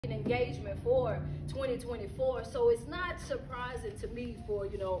engagement for 2024. So it's not surprising to me for,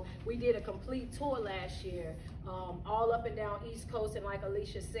 we did a complete tour last year, all up and down East Coast, and like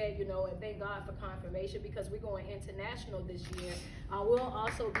Alicia said, and thank God for confirmation because we're going international this year. We'll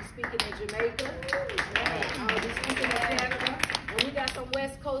also be speaking in Jamaica, we'll be speaking in Canada, and we got some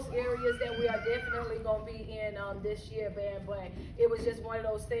West Coast areas that we are definitely going to be in this year, man. But it was just one of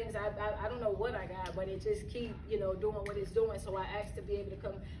those things. I don't know what I got, but it just keep doing what it's doing. So I asked to be able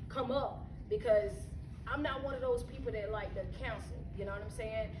to come up because I'm not one of those people that like to cancel. You know what I'm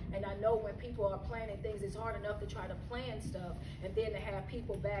saying? And I know when people are planning things, it's hard enough to try to plan stuff, and then to have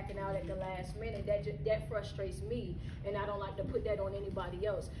people backing out at the last minute, that frustrates me, and I don't like to put that on anybody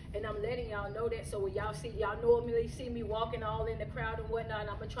else. And I'm letting y'all know that, so when y'all normally see me walking all in the crowd and whatnot,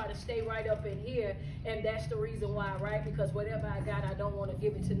 I'm gonna try to stay right up in here, and that's the reason why, right? Because whatever I got, I don't want to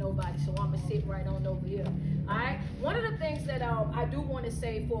give it to nobody, so I'm gonna sit right on over here. All right. One of the things that I do want to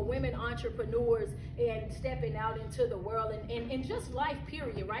say for women entrepreneurs and stepping out into the world and just life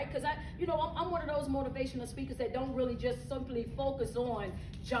period, right? Because I'm one of those motivational speakers that don't really just simply focus on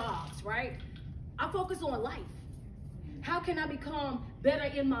jobs, right? I focus on life. How can I become better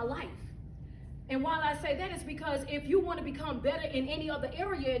in my life? And while I say that, it's because if you want to become better in any other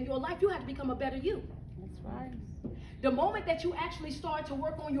area in your life, you have to become a better you. That's right. The moment that you actually start to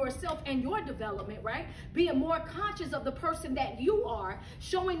work on yourself and your development, right? Being more conscious of the person that you are,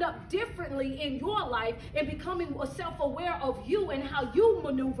 showing up differently in your life and becoming self-aware of you and how you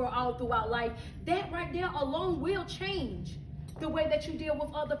maneuver all throughout life, that right there alone will change the way that you deal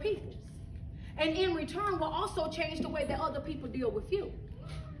with other people. And in return will also change the way that other people deal with you.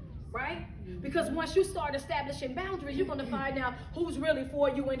 Right? Because once you start establishing boundaries, you're going to find out who's really for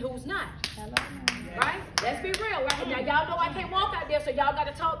you and who's not. Right? Let's be real. Right? Now, y'all know I can't walk out there, so y'all got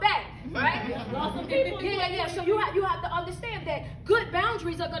to talk back. Right? Yeah. So you have to understand that good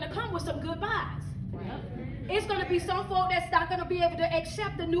boundaries are going to come with some good buys. It's going to be some folk that's not going to be able to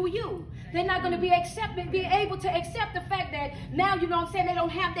accept the new you. They're not going to be able to accept the fact that now, they don't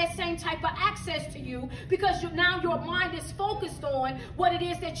have that same type of access to you because now your mind is focused on what it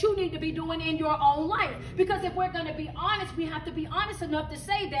is that you need to be doing in your own life. Because if we're going to be honest, we have to be honest enough to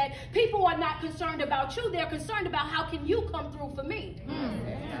say that people are not concerned about you. They're concerned about how can you come through for me.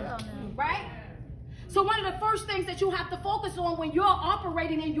 Right? So one of the first things that you have to focus on when you're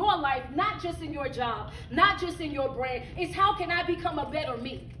operating in your life, not just in your job, not just in your brand, is how can I become a better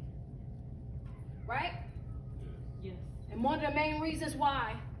me? Right? Yes. And one of the main reasons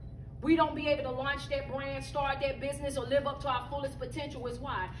why we don't be able to launch that brand, start that business, or live up to our fullest potential is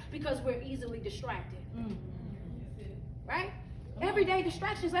why? Because we're easily distracted. Right? Everyday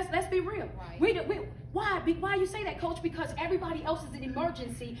distractions, let's be real. Right. Why you say that, Coach? Because everybody else's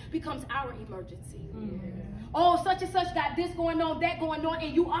emergency becomes our emergency. Oh, such and such got this going on, that going on,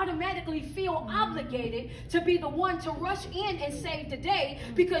 and you automatically feel obligated to be the one to rush in and save the day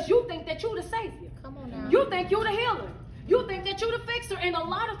because you think that you're the savior. Come on now. You think you're the healer. You think that you're the fixer. And a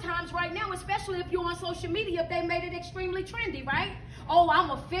lot of times right now, especially if you're on social media, they made it extremely trendy, right? Oh, I'm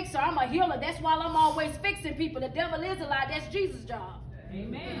a fixer, I'm a healer. That's why I'm always fixing people. The devil is a lie. That's Jesus' job.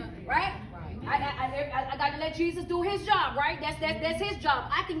 Amen. Right? I got to let Jesus do his job, right? That's his job.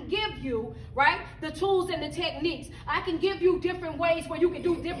 I can give you, right, the tools and the techniques. I can give you different ways where you can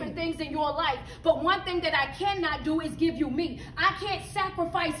do different things in your life. But one thing that I cannot do is give you me. I can't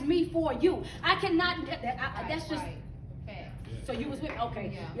sacrifice me for you. I cannot. That's just. So you was with me?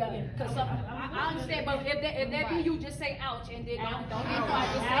 Okay. Yeah. Because I understand, but if that be you, just say ouch, and then don't get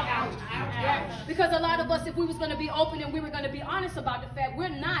quiet, just say ouch. Yeah. Because a lot of us, if we was going to be open and we were going to be honest about the fact, we're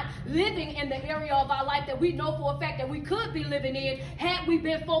not living in the area of our life that we know for a fact that we could be living in had we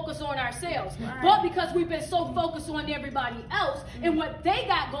been focused on ourselves. Right. But because we've been so focused on everybody else and what they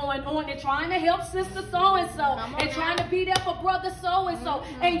got going on and trying to help sister so-and-so and trying to be there for brother so-and-so.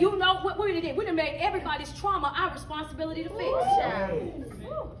 And you know what we did? We done made everybody's trauma our responsibility to fix.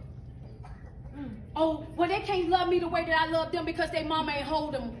 Oh, well, they can't love me the way that I love them because their mama ain't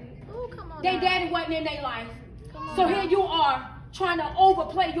hold them. Their daddy wasn't in their life. So here you are trying to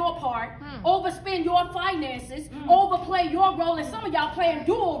overplay your part, overspend your finances, overplay your role, and some of y'all playing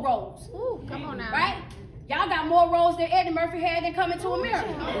dual roles. Ooh, come on now. Right? Y'all got more roles than Eddie Murphy had in Coming to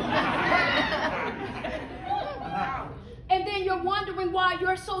America. And then you're wondering why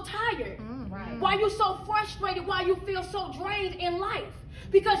you're so tired. Why you're so frustrated, why you feel so drained in life.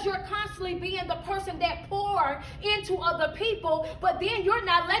 Because you're constantly being the person that pour into other people, but then you're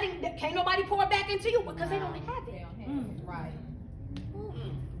not can't nobody pour back into you because they don't have it. Right.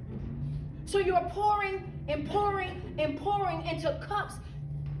 So you're pouring and pouring and pouring into cups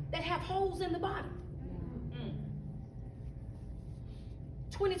that have holes in the bottom.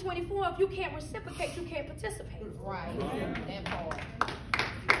 2024, if you can't reciprocate, you can't participate. Right. That part.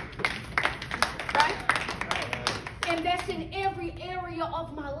 Right? And that's in every area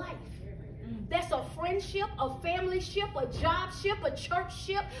of my life. That's a friendship, a family ship, a job ship, a church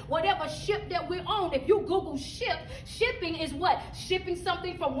ship, whatever ship that we're on. If you Google ship, shipping is what? Shipping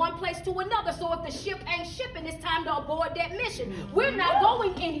something from one place to another. So if the ship ain't shipping, it's time to abort that mission. We're not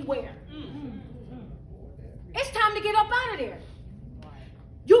going anywhere. It's time to get up out of there.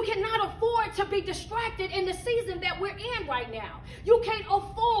 You cannot afford to be distracted in the season that we're in right now. You can't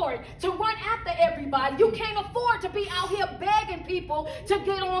afford to run after everybody. You can't afford to be out here begging people to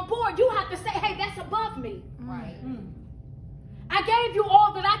get on board. You have to say, hey, that's above me. Right. I gave you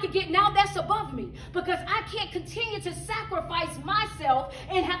all that I could get. Now that's above me. Because I can't continue to sacrifice myself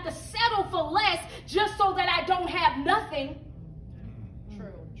and have to settle for less just so that I don't have nothing.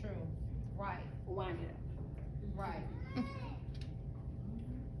 True. Right. Wind it up. Right.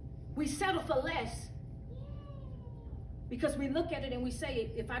 We settle for less because we look at it and we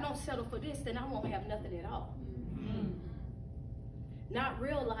say, if I don't settle for this, then I won't have nothing at all. Mm. Not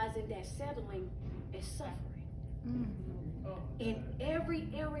realizing that settling is suffering. In every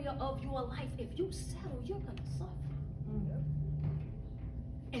area of your life, if you settle, you're going to suffer.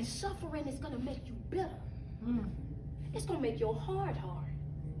 And suffering is going to make you bitter. It's going to make your heart hard.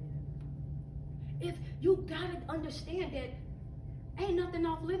 If you got to understand that ain't nothing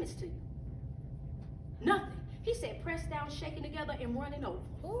off limits to you. Nothing. He said, press down, shaking together, and running over.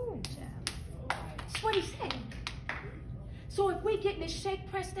 Ooh, That's what he said. So if we get this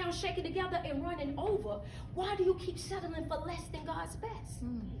pressed down, shaking together, and running over, why do you keep settling for less than God's best?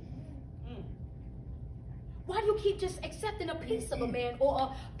 Why do you keep just accepting a piece of a man or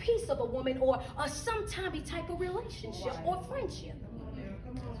a piece of a woman or a sometimey type of relationship or friendship?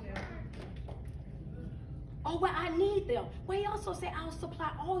 Oh, well, I need them. Well, he also said, I'll supply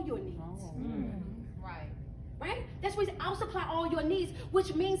all your needs. Right. Right? That's what he said, I'll supply all your needs,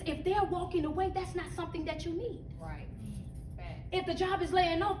 which means if they're walking away, that's not something that you need. Right. If the job is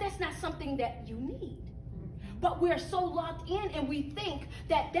laying off, that's not something that you need. But we're so locked in and we think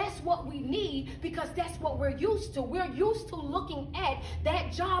that that's what we need because that's what we're used to. We're used to looking at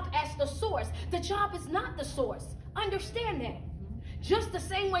that job as the source. The job is not the source. Understand that. Just the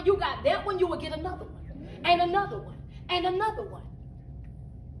same way you got that one, you will get another one. And another one, and another one.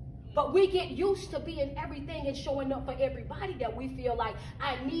 But we get used to being everything and showing up for everybody that we feel like,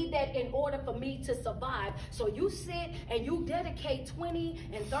 I need that in order for me to survive. So you sit and you dedicate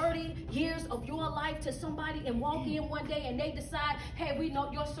 20 and 30 years of your life to somebody and walk in one day and they decide, hey, we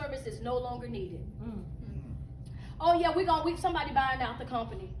know your service is no longer needed. Oh yeah, we somebody buying out the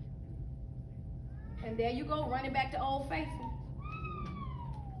company. And there you go, running back to Old Faithful.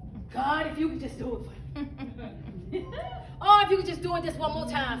 God, if you could just do it for me. Or if you could just do it just one more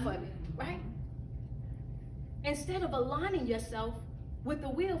time for me, right? Instead of aligning yourself with the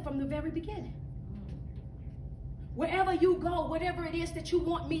will from the very beginning. Wherever you go, whatever it is that you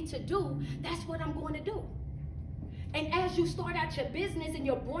want me to do, that's what I'm going to do. And as you start out your business and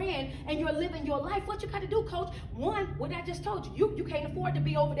your brand and you're living your life, what you got to do, coach? One, what I just told you, you can't afford to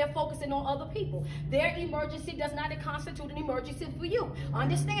be over there focusing on other people. Their emergency does not constitute an emergency for you.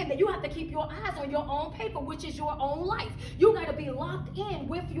 Understand that you have to keep your eyes on your own paper, which is your own life. You got to be locked in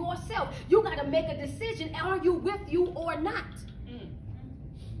with yourself. You got to make a decision. Are you with you or not?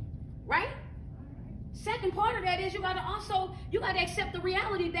 Right? Second part of that is you got to accept the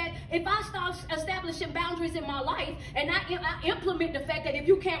reality that if I start establishing boundaries in my life and I implement the fact that if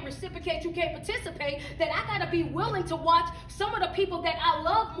you can't reciprocate, you can't participate, that I got to be willing to watch some of the people that I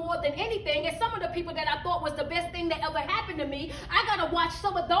love more than anything and some of the people that I thought was the best thing that ever happened to me, I got to watch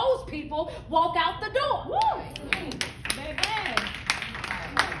some of those people walk out the door.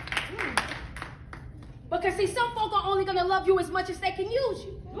 Because see, some folk are only going to love you as much as they can use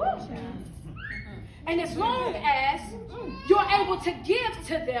you. And as long as you're able to give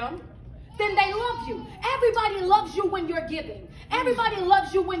to them, then they love you. Everybody loves you when you're giving. Everybody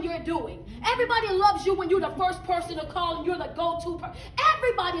loves you when you're doing. Everybody loves you when you're the first person to call and you're the go-to person.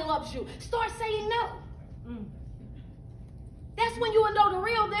 Everybody loves you. Start saying no. That's when you will know the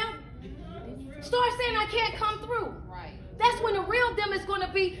real them. Start saying I can't come through. Right. That's when the real them is going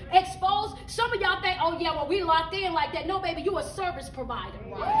to be exposed. Some of y'all think, oh yeah, well we locked in like that. No, baby, you a service provider.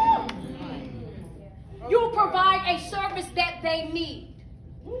 Right. You provide a service that they need.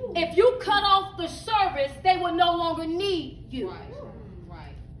 If you cut off the service, they will no longer need you.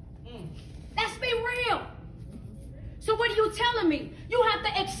 Right. Let's be real. So what are you telling me? You have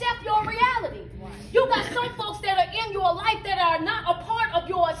to accept your reality. You got some folks that are in your life that are not a part of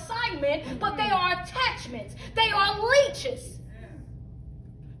your assignment, but they are attachments. They are leeches.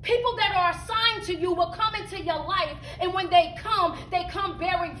 People that are assigned to you will come into your life, and when they come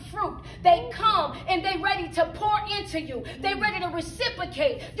bearing fruit. They come and they ready to pour into you. They ready to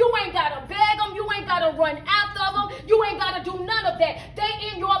reciprocate. You ain't got to beg them. You ain't got to run after them. You ain't got to do none of that. They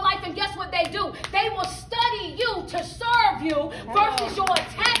in your life, and guess what they do? They will study you to serve you versus your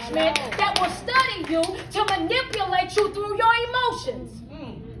attachment that will study you to manipulate you through your emotions.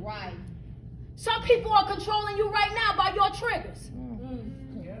 Right. Some people are controlling you right now by your triggers.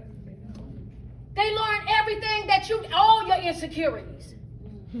 They learn everything that all your insecurities,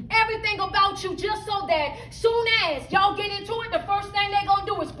 everything about you, just so that soon as y'all get into it, the first thing they're going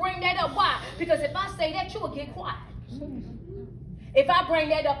to do is bring that up. Why? Because if I say that, you will get quiet. If I bring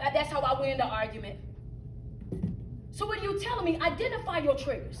that up, that's how I win the argument. So what are you telling me? Identify your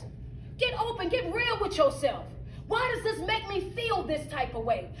triggers. Get open, get real with yourself. Why does this make me feel this type of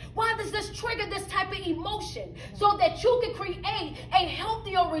way? Why does this trigger this type of emotion? So that you can create a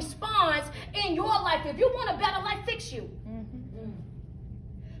healthier response in your life. If you want a better life, fix you.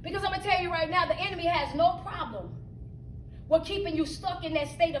 Because I'm going to tell you right now, the enemy has no problem with keeping you stuck in that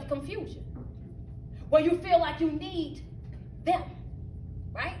state of confusion, where you feel like you need them,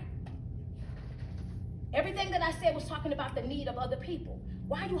 right? Everything that I said was talking about the need of other people.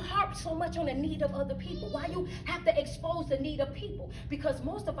 Why you harp so much on the need of other people? Why you have to expose the need of people? Because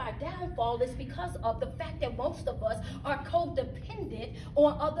most of our downfall is because of the fact that most of us are codependent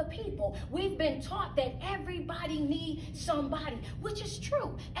on other people. We've been taught that everybody needs somebody, which is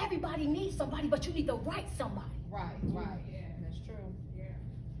true. Everybody needs somebody, but you need the right somebody. Right, yeah, that's true. Yeah.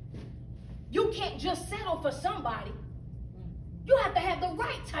 You can't just settle for somebody. You have to have the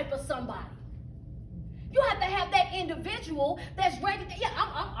right type of somebody. You have to have that individual that's ready to,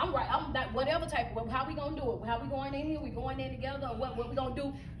 I'm right. I'm not whatever type of, how we going to do it? How we going in here? We going in together? Or what we going to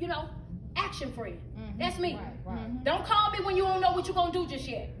do? You know, action free. That's me. Right. Don't call me when you don't know what you're going to do just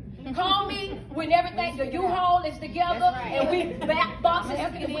yet. Call me when everything, the U-Haul is together and we back boxes.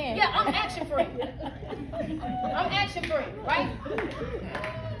 Yeah, I'm action free. I'm action free, right?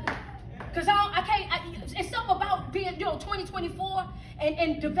 Because it's something about being, 2024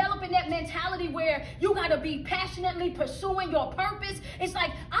 and developing that mentality where you got to be passionately pursuing your purpose. It's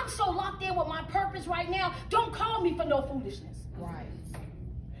like, I'm so locked in with my purpose right now. Don't call me for no foolishness. Right.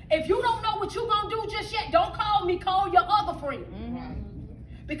 If you don't know what you're going to do just yet, don't call me. Call your other friend.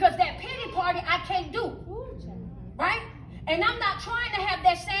 Right. Because that pity party, I can't do. Right? And I'm not trying to have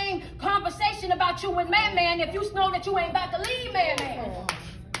that same conversation about you with Man if you know that you ain't about to leave Man.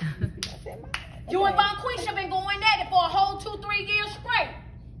 You and Bonquisha been going at it for a whole 2-3 years straight.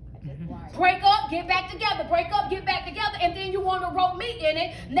 Right. Break up, get back together. Break up, get back together. And then you want to rope me in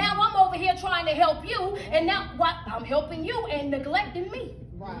it. Now I'm over here trying to help you. And now what? I'm helping you and neglecting me.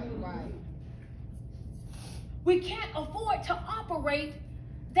 Right. We can't afford to operate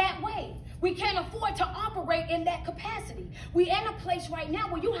that way. We can't afford to operate in that capacity. We're in a place right now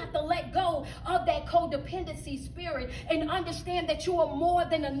where you have to let go of that codependency spirit and understand that you are more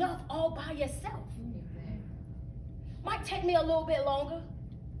than enough all by yourself. Might take me a little bit longer,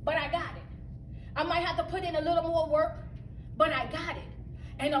 but I got it. I might have to put in a little more work, but I got it.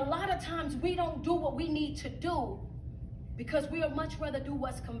 And a lot of times we don't do what we need to do because we would much rather do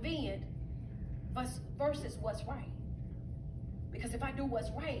what's convenient versus what's right. Because if I do what's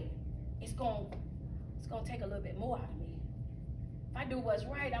right, it's going to take a little bit more out of me. If I do what's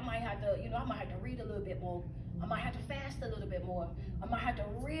right, I might have to, I might have to read a little bit more. I might have to fast a little bit more. I might have to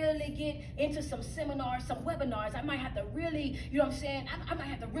really get into some seminars, some webinars. I might have to really, I might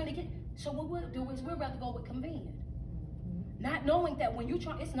have to really get. So what we'll do is we'll rather go with convenient. Not knowing that when you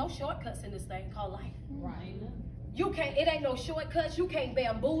try, it's no shortcuts in this thing called life. Right. It ain't no shortcuts. You can't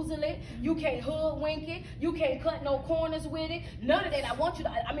bamboozle it. You can't hoodwink it. You can't cut no corners with it. None of that. I want you to,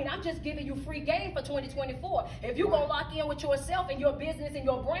 I'm just giving you free game for 2024. If you're going to lock in with yourself and your business and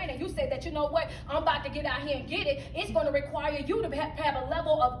your brand and you say that, you know what, I'm about to get out here and get it, it's going to require you to have a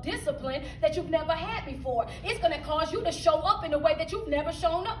level of discipline that you've never had before. It's going to cause you to show up in a way that you've never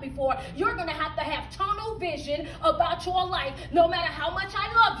shown up before. You're going to have tunnel vision about your life. No matter how much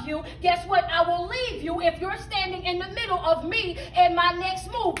I love you, guess what? I will leave you if you're standing in the middle of me and my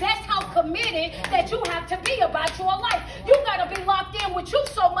next move. That's how committed that you have to be about your life. You got to be locked in with you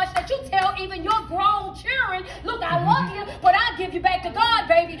so much that you tell even your grown children, look, I love you, but I'll give you back to God,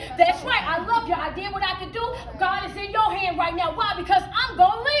 baby. That's right. I love you. I did what I could do. God is in your hand right now. Why? Because I'm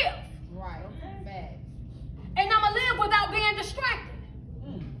going to live. Right. Bad. And I'm going to live without being distracted.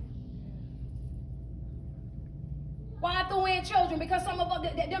 Why I threw in children? Because some of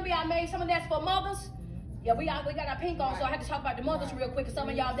them I made some of that's for mothers. Yeah, we got our pink on, so I had to talk about the mothers real quick. Cause some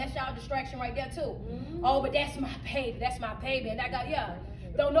of y'all, that's y'all distraction right there too. Oh, but that's my baby. That's my baby. And I got,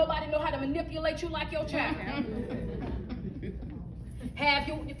 Don't nobody know how to manipulate you like your child. Have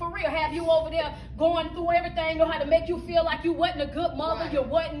you, for real, have you over there going through everything, know how to make you feel like you wasn't a good mother, you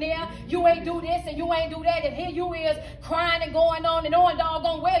wasn't there, you ain't do this and you ain't do that, and here you is crying and going on and on,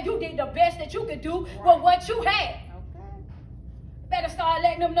 doggone well, you did the best that you could do with what you had. Better start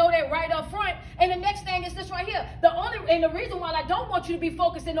letting them know that right up front. And the next thing is this right here. The reason why I don't want you to be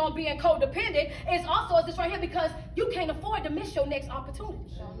focusing on being codependent is also this right here, because you can't afford to miss your next opportunity.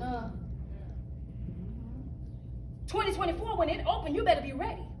 2024, when it opens, you better be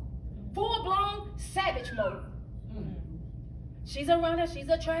ready. Full-blown savage mode. She's a runner. She's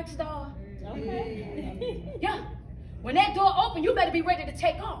a track star. Okay. Yeah. When that door opens, you better be ready to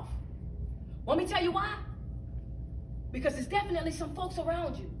take off. Want me to tell you why? Because there's definitely some folks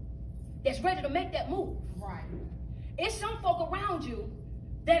around you that's ready to make that move. Right. It's some folk around you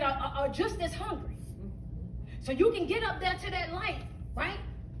that are just as hungry. So you can get up there to that light, right?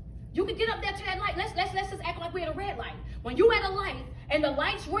 You can get up there to that light. Let's just act like we're at a red light. When you at a light and the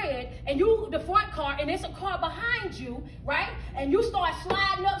light's red and you the front car and there's a car behind you, right? And you start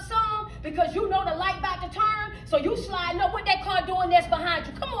sliding up some because you know the light about to turn. So you sliding up. What that car doing that's behind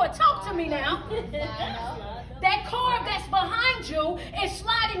you? Come on, talk to me now. That car that's behind you is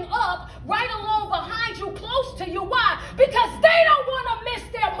sliding up right along behind you, close to you. Why? Because they don't want to miss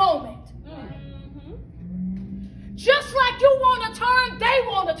their moment. Just like you want to turn, they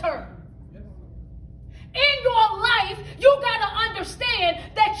want to turn. In your life, you got to understand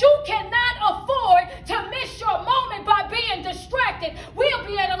that you cannot afford to miss your moment by being distracted. We'll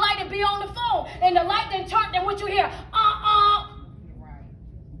be at a light and be on the phone, and the light then turn, and what you hear?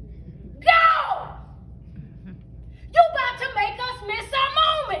 Go! You about to make us miss our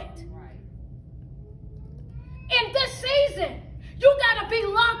moment. In this season, you got to be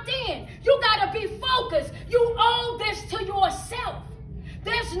locked in. You got to be focused. You owe this to yourself.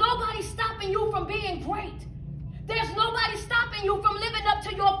 There's nobody stopping you from being great. There's nobody stopping you from living up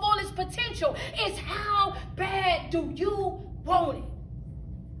to your fullest potential. It's how bad do you want it?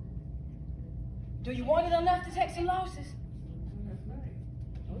 Do you want it enough to take some losses?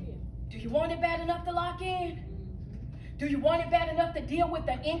 Do you want it bad enough to lock in? Do you want it bad enough to deal with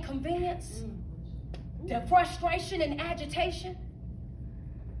the inconvenience, the frustration and agitation?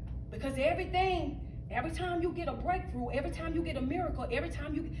 Because every time you get a breakthrough, every time you get a miracle, every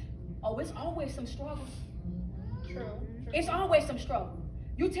time you, it's always some struggle. True. It's always some struggle.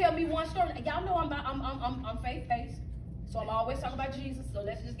 You tell me one story. Y'all know I'm faith-based, so I'm always talking about Jesus. So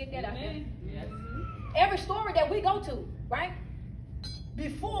let's just get that out there. Yes. Every story that we go to, right?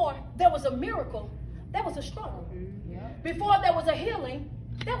 Before there was a miracle, there was a struggle. Before there was a healing,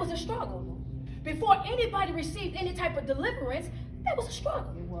 there was a struggle. Before anybody received any type of deliverance, there was a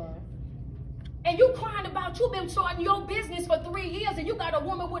struggle. It was. And you crying about you've been starting your business for 3 years and you got a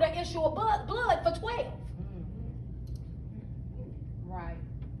woman with an issue of blood for 12. Right.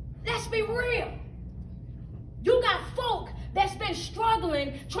 Let's be real. You got folk that's been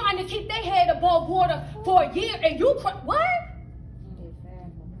struggling, trying to keep their head above water for a year, and you cry. What?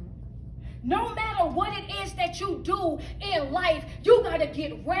 No matter what it is that you do in life, you got to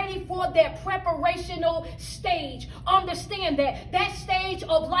get ready for that preparational stage. Understand that stage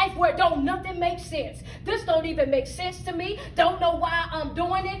of life where nothing makes sense. This don't even make sense to me. Don't know why I'm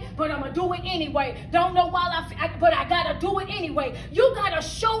doing it, but I'm going to do it anyway. Don't know why but I got to do it anyway. You got to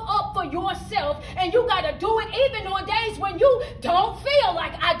show up for yourself, and you got to do it even on days when you don't feel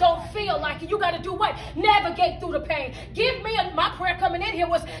like I don't feel like it. You got to do what? Navigate through the pain. My prayer coming in here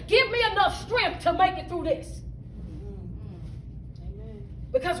was, give me enough strength to make it through this. Amen.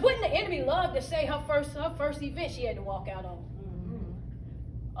 Because wouldn't the enemy love to say her first event she had to walk out on?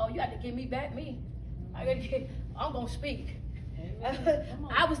 Oh, you have to give me back me. I'm going to speak.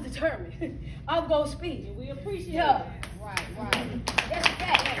 I was determined. I'm going to speak. And we appreciate it. Right. That's a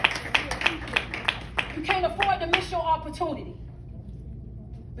fact. You can't afford to miss your opportunity.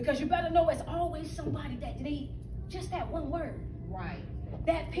 Because you better know it's always somebody that needs just that one word. Right.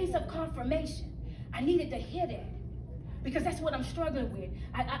 That piece of confirmation. I needed to hear that. Because that's what I'm struggling with.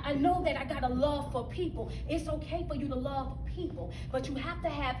 I know that I got a love for people. It's okay for you to love people, but you have to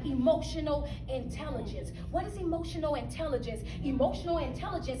have emotional intelligence. What is emotional intelligence? Emotional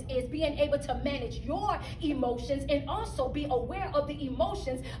intelligence is being able to manage your emotions and also be aware of the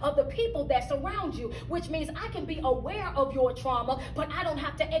emotions of the people that surround you, which means I can be aware of your trauma, but I don't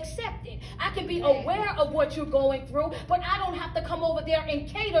have to accept it. I can be aware of what you're going through, but I don't have to come over there and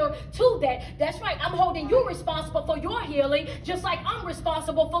cater to that. That's right. I'm holding you responsible for your healing, just like I'm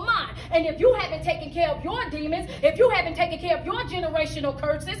responsible for mine. And if you haven't taken care of your demons, if you haven't taken care of your generational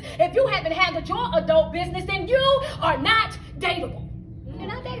curses, if you haven't handled your adult business, then you are not dateable. And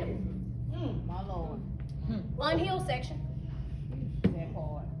not dateable. My Lord. Unhealed section. That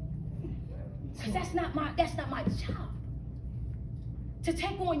part. Because that's not my job to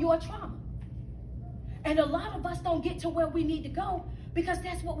take on your trauma. And a lot of us don't get to where we need to go because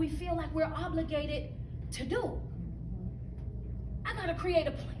that's what we feel like we're obligated to do. I got to create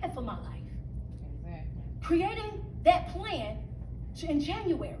a plan for my life. Exactly. Creating that plan in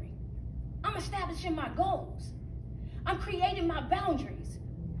January. I'm establishing my goals. I'm creating my boundaries.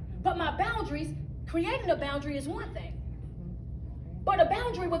 But my boundaries, creating a boundary is one thing. But a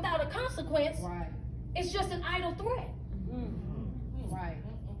boundary without a consequence is just an idle threat. Right.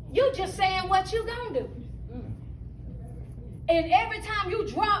 You just saying what you gonna do. And every time you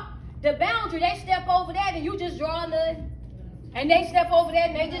drop the boundary, they step over that and you just draw a line. And they step over that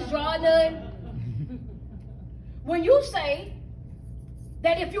and they just draw a line. When you say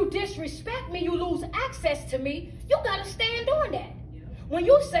that if you disrespect me, you lose access to me, you gotta stand on that. When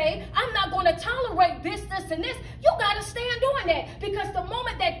you say, I'm not going to tolerate this, and this, you got to stand on that. Because the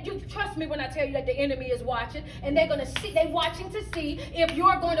moment that you, trust me when I tell you that the enemy is watching, and they're going to see, they're watching to see if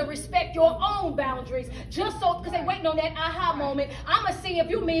you're going to respect your own boundaries. Just so, because they're waiting on that aha moment. I'm going to see if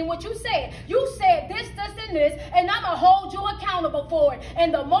you mean what you said. You said this, and this, and I'm going to hold you accountable for it.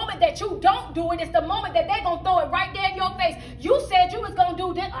 And the moment that you don't do it, it's the moment that they're going to throw it right there in your face. You said you was going to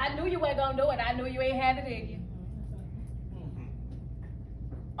do this. I knew you weren't going to do it. I knew you ain't have it in you.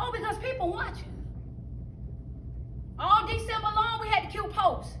 Oh, because people watching. All December long, we had the cute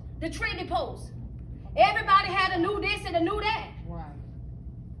posts, the trendy posts. Everybody had a new this and a new that. Right.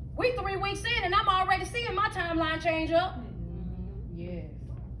 We 3 weeks in, and I'm already seeing my timeline change up. Yes.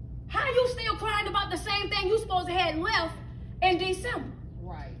 How you still crying about the same thing you supposed to have left in December?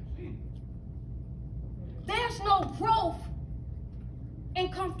 Right. There's no growth in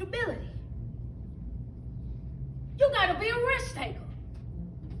comfortability. You got to be a risk taker.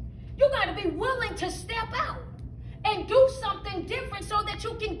 You got to be willing to step out and do something different so that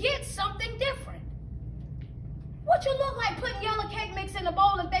you can get something different. What you look like putting yellow cake mix in a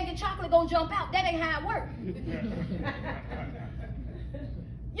bowl and thinking chocolate gonna jump out? That ain't how it works.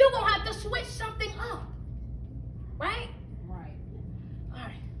 You're gonna have to switch something up, right? Right. All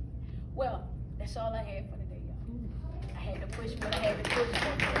right. Well, that's all I had for today, y'all. I had to push what I had to push.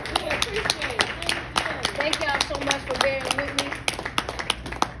 We appreciate it. Thank y'all so much for bearing with me.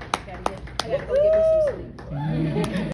 I gotta go